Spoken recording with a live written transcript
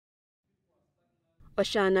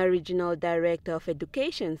Oshana Regional Director of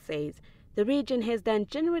Education says the region has done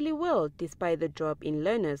generally well despite the drop in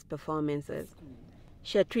learners' performances.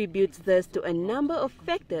 She attributes this to a number of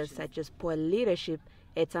factors such as poor leadership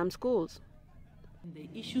at some schools. The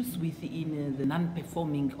issues within the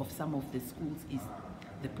non-performing of some of the schools is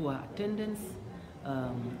the poor attendance.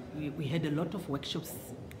 We had a lot of workshops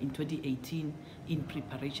in 2018 in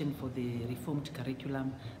preparation for the reformed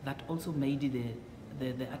curriculum that also made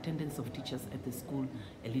the attendance of teachers at the school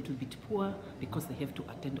a little bit poor because they have to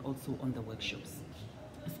attend also on the workshops.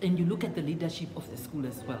 And you look at the leadership of the school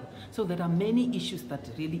as well. So there are many issues that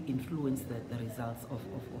really influence the results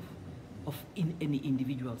of in any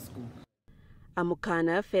individual school.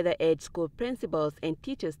 Amukana further urged school principals and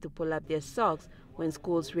teachers to pull up their socks when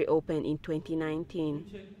schools reopen in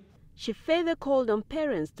 2019. She further called on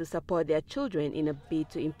parents to support their children in a bid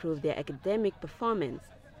to improve their academic performance.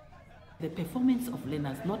 The performance of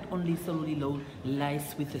learners not only solely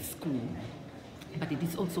lies with the school, but it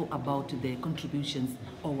is also about the contributions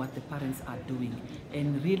or what the parents are doing.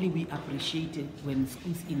 And really we appreciate it when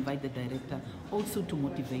schools invite the director also to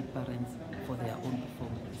motivate parents for their own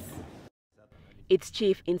performance. Its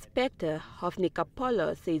Chief Inspector, Hofni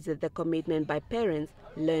Kapolo, says that the commitment by parents,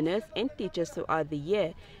 learners and teachers throughout the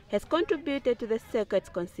year has contributed to the circuit's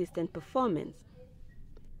consistent performance.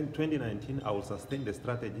 In 2019, I will sustain the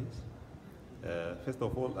strategies. First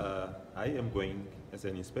of all, I am going, as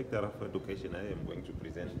an Inspector of Education, I am going to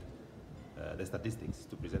present the statistics,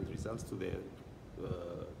 to present results to the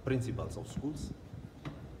principals of schools.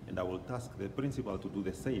 And I will task the principal to do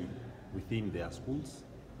the same within their schools.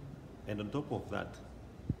 And on top of that,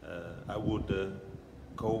 I would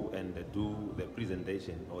go and do the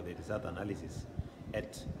presentation or the result analysis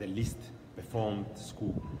at the least performed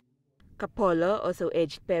school. Kapolo also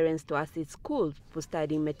urged parents to assist schools for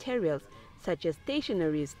studying materials such as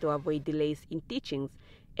stationeries to avoid delays in teachings,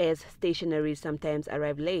 as stationeries sometimes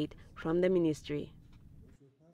arrive late from the ministry.